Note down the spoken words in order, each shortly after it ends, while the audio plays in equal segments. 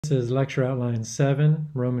This is lecture outline 7,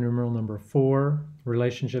 Roman numeral number 4,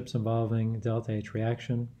 relationships involving delta H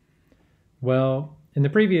reaction. Well, in the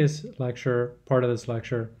previous lecture, part of this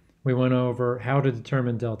lecture, we went over how to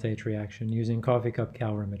determine delta H reaction using coffee cup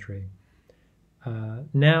calorimetry.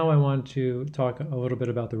 Now I want to talk a little bit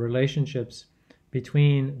about the relationships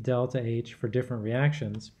between delta H for different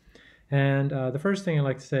reactions. And the first thing I'd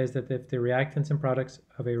like to say is that if the reactants and products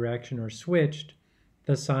of a reaction are switched,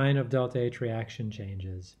 the sign of delta H reaction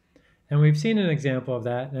changes. And we've seen an example of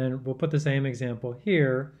that, and we'll put the same example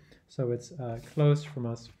here so it's close from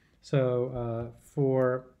us. So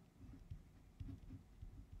for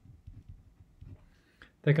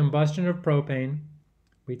the combustion of propane,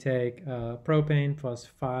 we take propane plus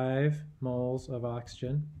 5 moles of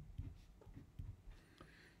oxygen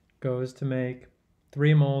goes to make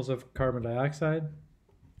 3 moles of carbon dioxide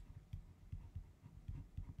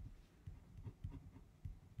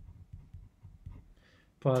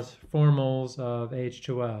plus 4 moles of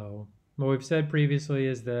H2O. What we've said previously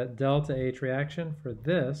is that delta H reaction for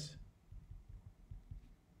this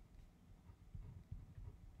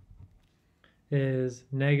is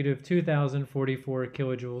negative 2,044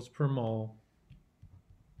 kilojoules per mole.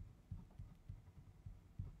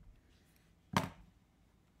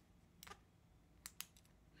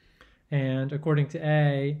 And according to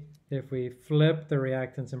A, if we flip the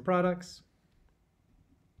reactants and products,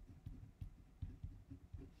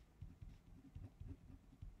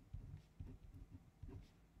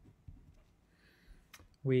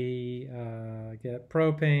 we get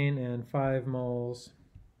propane and 5 moles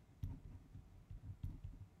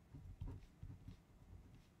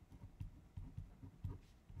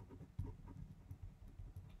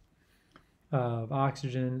of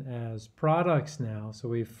oxygen as products now. So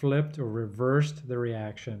we flipped or reversed the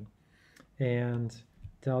reaction. And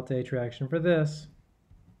delta H reaction for this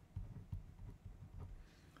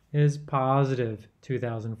is positive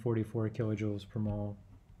 2,044 kilojoules per mole.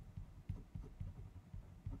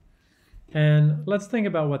 And let's think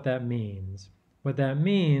about what that means. What that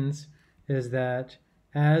means is that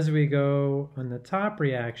as we go on the top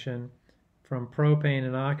reaction from propane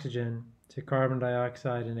and oxygen to carbon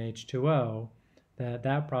dioxide and H2O,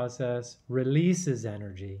 that process releases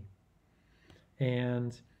energy.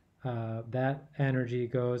 And that energy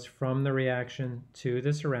goes from the reaction to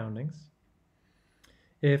the surroundings.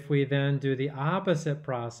 If we then do the opposite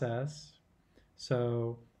process,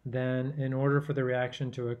 so then in order for the reaction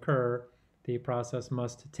to occur, the process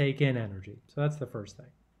must take in energy. So that's the first thing.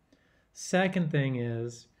 Second thing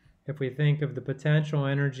is, if we think of the potential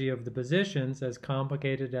energy of the positions, as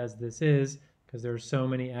complicated as this is, because there are so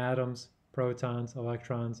many atoms, protons,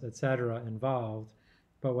 electrons, etc. involved,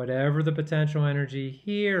 but whatever the potential energy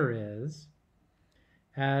here is,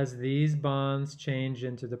 as these bonds change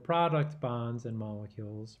into the product bonds and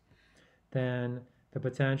molecules, then the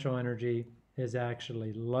potential energy is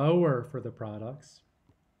actually lower for the products,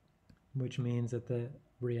 which means that the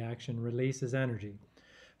reaction releases energy.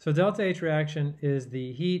 So delta H reaction is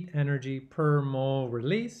the heat energy per mole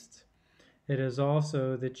released. It is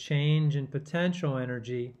also the change in potential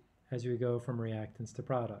energy as we go from reactants to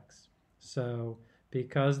products. So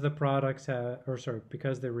because the reactants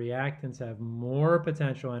have more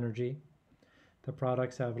potential energy, the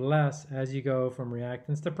products have less. As you go from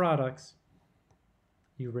reactants to products,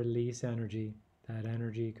 you release energy. That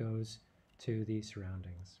energy goes to the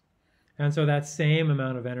surroundings. And so that same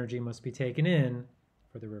amount of energy must be taken in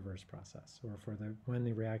for the reverse process, or for when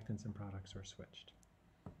the reactants and products are switched.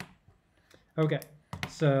 Okay,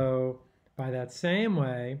 so by that same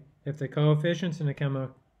way, if the coefficients in a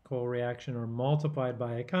chemical reaction are multiplied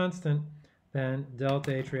by a constant, then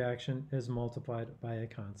delta H reaction is multiplied by a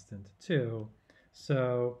constant too.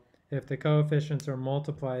 So if the coefficients are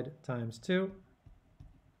multiplied times 2,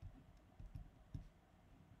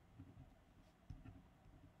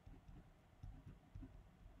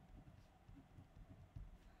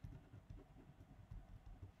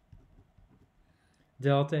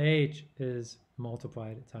 delta H is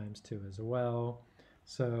multiplied times 2 as well.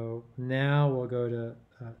 So now we'll go to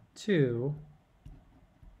 2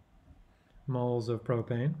 moles of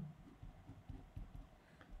propane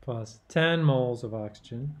plus 10 moles of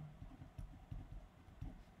oxygen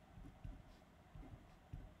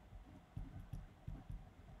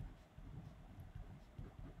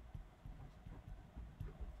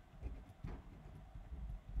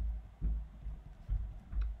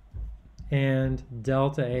and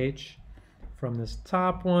delta H from this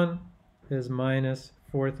top one is minus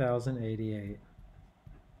 4,088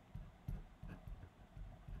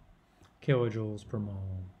 kilojoules per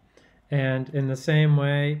mole. And in the same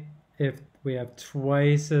way, if we have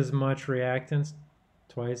twice as much reactants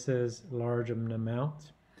twice as large an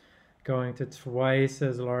amount, going to twice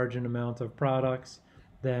as large an amount of products,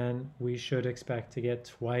 then we should expect to get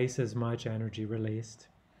twice as much energy released.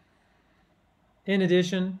 In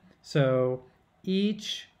addition, so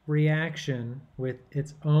each reaction with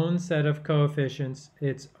its own set of coefficients,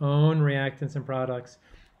 its own reactants and products,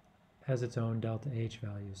 has its own delta H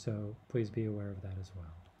value. So please be aware of that as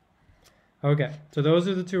well. Okay, so those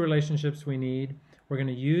are the two relationships we need. We're going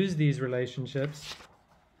to use these relationships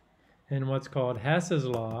in what's called Hess's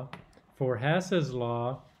law. For Hess's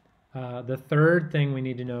law, the third thing we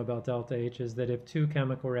need to know about delta H is that if two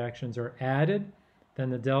chemical reactions are added, then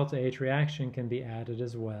the delta H reaction can be added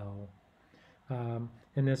as well.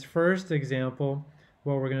 In this first example,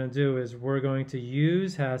 what we're going to do is we're going to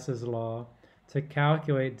use Hess's law to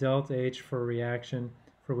calculate delta H for a reaction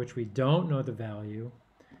for which we don't know the value,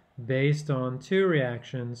 based on two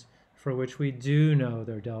reactions for which we do know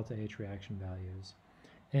their delta H reaction values.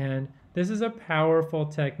 And this is a powerful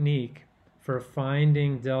technique for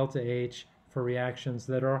finding delta H for reactions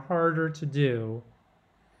that are harder to do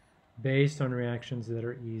based on reactions that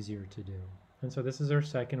are easier to do. And so this is our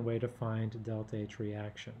second way to find delta H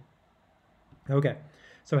reaction. Okay,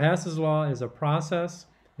 so Hess's law is a process.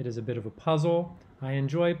 It is a bit of a puzzle. I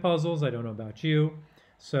enjoy puzzles. I don't know about you.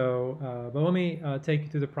 So, but let me take you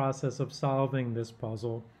through the process of solving this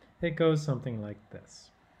puzzle. It goes something like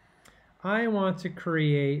this. I want to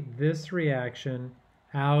create this reaction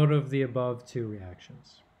out of the above two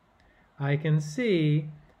reactions. I can see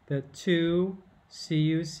that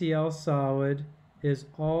 2CuCl solid is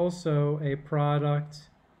also a product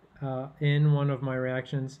in one of my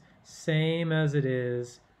reactions, same as it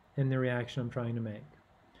is in the reaction I'm trying to make.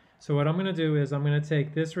 So what I'm going to do is I'm going to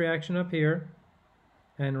take this reaction up here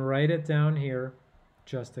and write it down here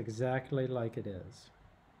just exactly like it is.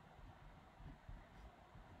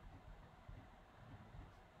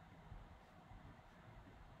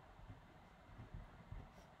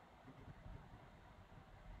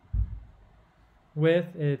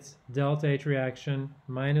 With its delta H reaction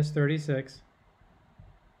minus 36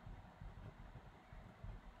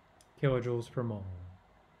 kilojoules per mole.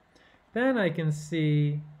 Then I can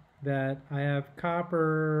see that I have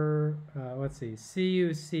copper,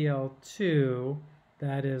 CuCl2,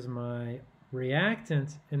 that is my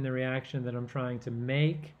reactant in the reaction that I'm trying to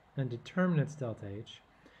make and determine its delta H,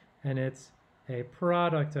 and it's a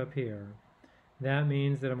product up here. That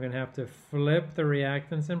means that I'm going to have to flip the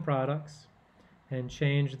reactants and products and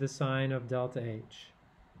change the sign of delta H.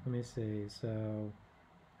 Let me see, so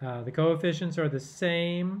the coefficients are the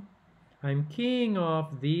same. I'm keying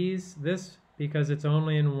off this because it's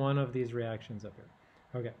only in one of these reactions up here.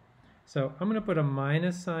 Okay, so I'm going to put a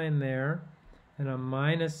minus sign there and a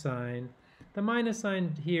minus sign. The minus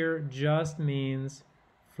sign here just means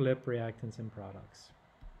flip reactants and products.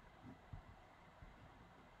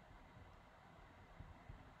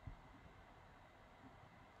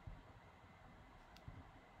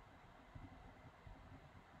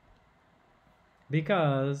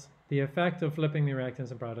 Because the effect of flipping the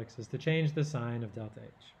reactants and products is to change the sign of delta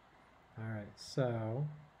H. All right, so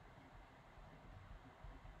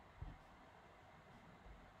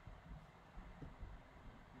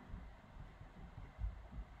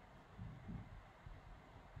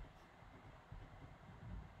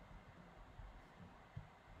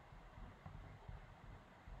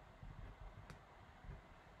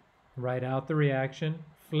write out the reaction,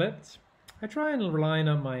 flipped. I try and line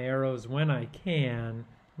up my arrows when I can.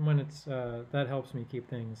 When it's that helps me keep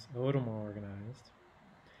things a little more organized.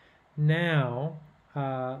 Now,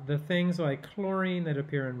 the things like chlorine that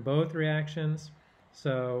appear in both reactions,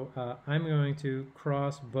 so I'm going to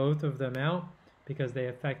cross both of them out because they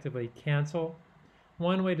effectively cancel.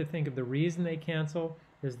 One way to think of the reason they cancel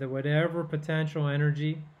is that whatever potential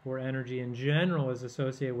energy or energy in general is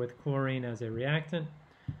associated with chlorine as a reactant,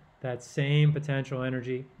 that same potential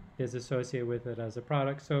energy is associated with it as a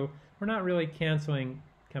product. So we're not really canceling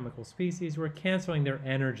chemical species, we're canceling their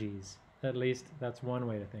energies. At least that's one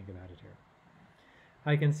way to think about it here.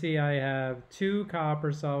 I can see I have two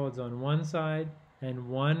copper solids on one side and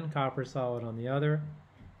one copper solid on the other.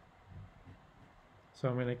 So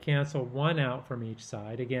I'm going to cancel one out from each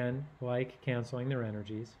side, again, like canceling their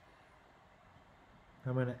energies.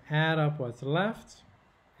 I'm going to add up what's left,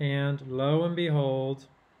 and lo and behold,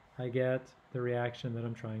 I get the reaction that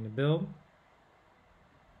I'm trying to build.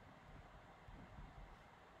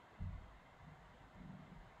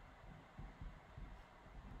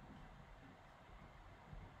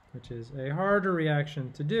 Which is a harder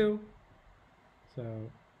reaction to do.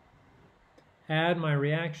 So add my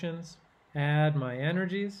reactions, add my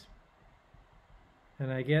energies,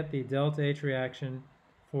 and I get the delta H reaction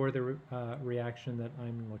for the reaction that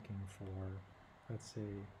I'm looking for. Let's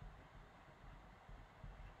see.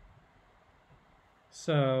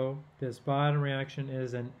 So this bottom reaction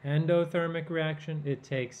is an endothermic reaction. It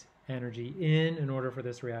takes energy in order for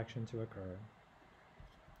this reaction to occur.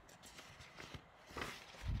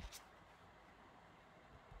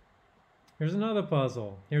 Here's another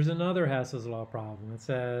puzzle. Here's another Hess's law problem. It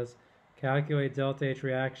says, calculate delta H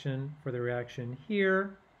reaction for the reaction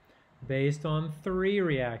here based on 3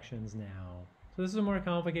 reactions now. So this is a more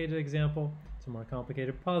complicated example. It's a more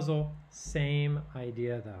complicated puzzle. Same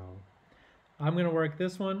idea though. I'm going to work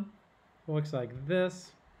this one. It looks like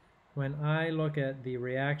this. When I look at the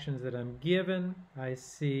reactions that I'm given, I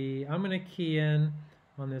see I'm going to key in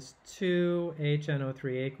on this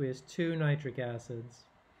 2HNO3 aqueous, 2 nitric acids.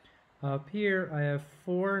 Up here, I have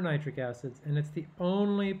 4 nitric acids, and it's the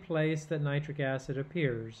only place that nitric acid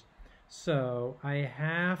appears. So I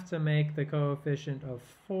have to make the coefficient of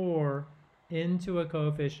 4 into a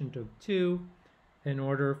coefficient of 2 in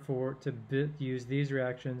order to use these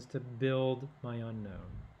reactions to build my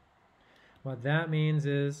unknown. What that means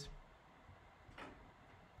is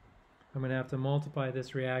I'm going to have to multiply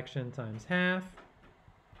this reaction times half,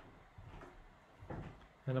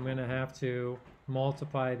 and I'm going to have to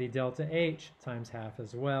multiply the delta H times half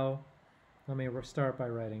as well. Let me start by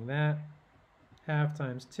writing that. Half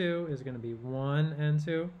times 2 is going to be 1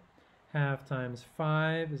 N2. Half times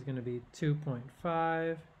 5 is going to be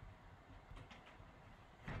 2.5.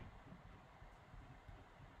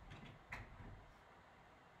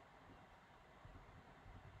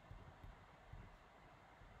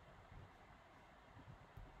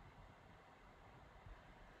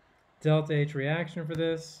 Delta H reaction for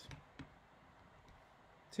this,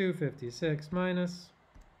 256 minus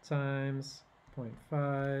times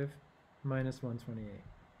 0.5 minus 128.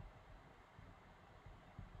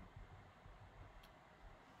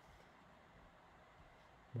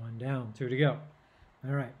 One down, 2 to go.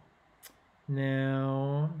 All right.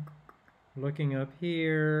 Now, looking up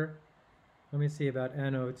here, let me see about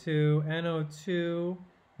NO2. NO2,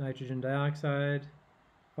 nitrogen dioxide,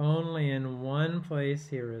 only in one place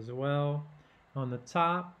here as well. On the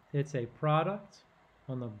top, it's a product.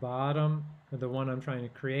 On the bottom, the one I'm trying to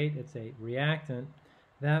create, it's a reactant.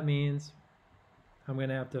 That means I'm going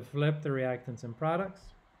to have to flip the reactants and products.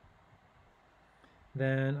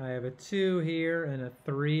 Then I have a 2 here and a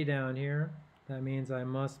 3 down here. That means I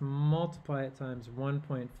must multiply it times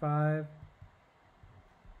 1.5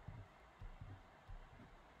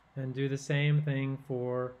 and do the same thing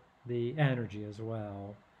for the energy as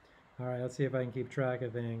well. All right, let's see if I can keep track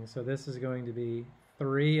of things. So this is going to be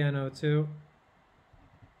 3 NO2.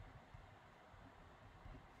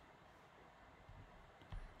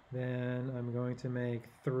 Then I'm going to make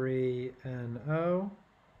 3 NO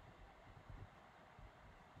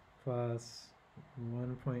plus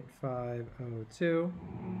 1.5 O2.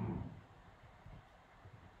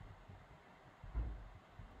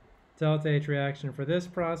 Delta H reaction for this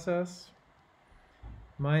process,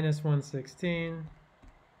 minus 116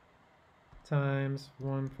 times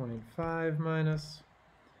 1.5 minus,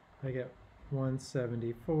 I get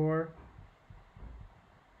 174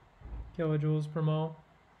 kilojoules per mole.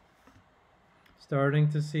 Starting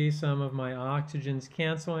to see some of my oxygens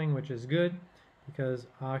canceling, which is good because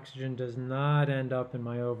oxygen does not end up in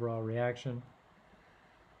my overall reaction.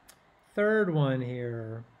 Third one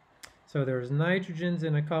here. So there's nitrogens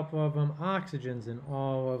in a couple of them, oxygens in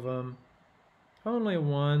all of them. Only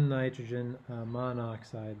one nitrogen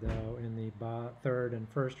monoxide though in the third and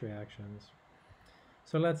first reactions.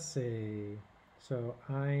 So let's see. So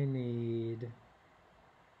I need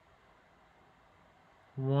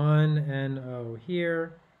 1 NO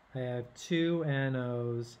here. I have 2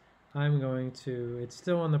 NOs. I'm going to, it's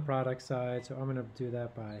still on the product side, so I'm going to do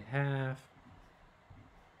that by half.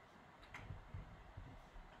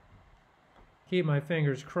 Keep my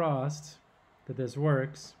fingers crossed that this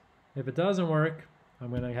works. If it doesn't work,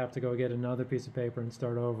 I'm going to have to go get another piece of paper and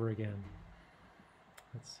start over again.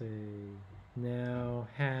 Let's see. Now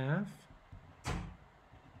half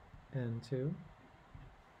N2.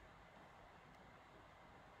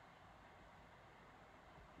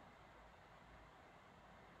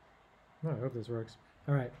 Oh, I hope this works.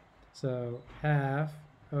 All right, so half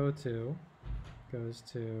O2 goes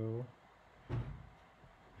to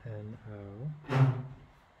NO.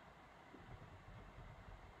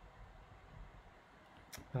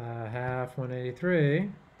 Half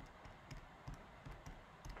 183,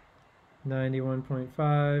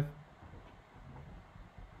 91.5.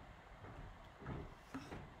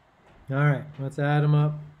 All right, let's add them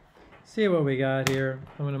up. See what we got here.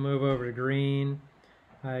 I'm going to move over to green.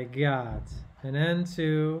 I got an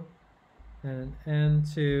N2, and an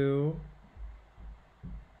N2.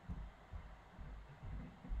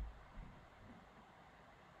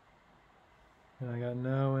 And I got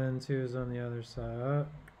no N2s on the other side.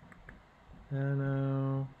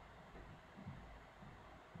 NO,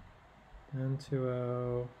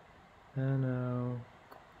 N2O, NO.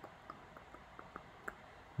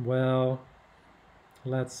 Well,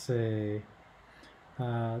 let's see.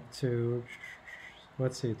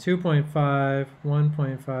 Let's see, 2.5,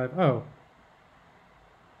 1.5. Oh,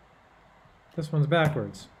 this one's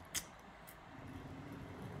backwards.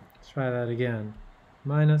 Let's try that again.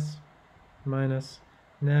 Minus, minus.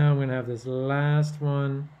 Now I'm going to have this last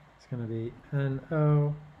one. It's going to be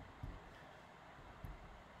NO.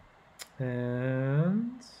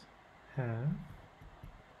 And half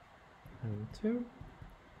N2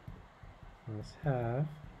 plus half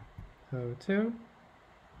O2.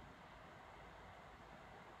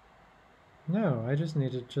 No, I just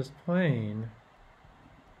needed just plain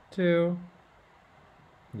 2.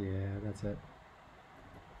 Yeah, that's it.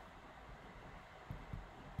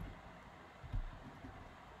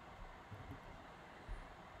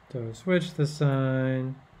 So switch the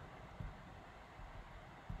sign.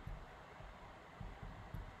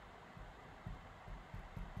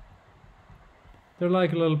 They're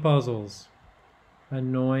like little puzzles.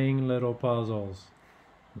 Annoying little puzzles.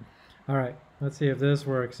 All right, let's see if this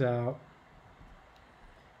works out.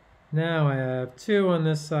 Now I have 2 on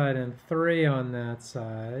this side and 3 on that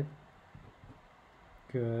side.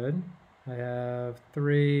 Good. I have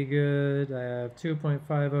 3, good. I have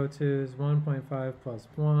 2.502s, 1.5 plus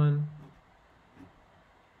 1.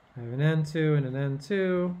 I have an N2 and an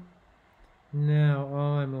N2. Now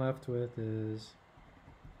all I'm left with is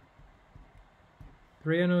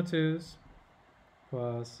 3 NO2s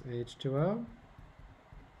plus H2O.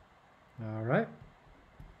 All right.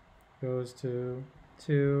 Goes to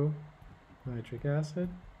 2 nitric acid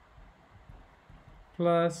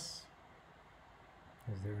plus,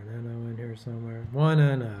 is there an NO in here somewhere?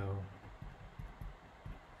 1 NO.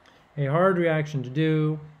 A hard reaction to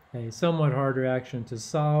do, a somewhat hard reaction to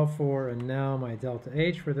solve for, and now my delta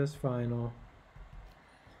H for this final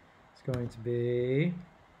is going to be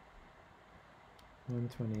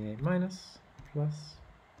 128 minus plus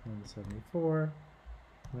 174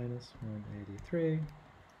 minus 183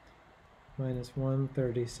 minus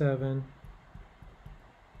 137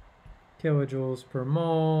 kilojoules per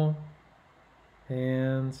mole,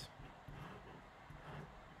 and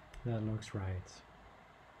that looks right.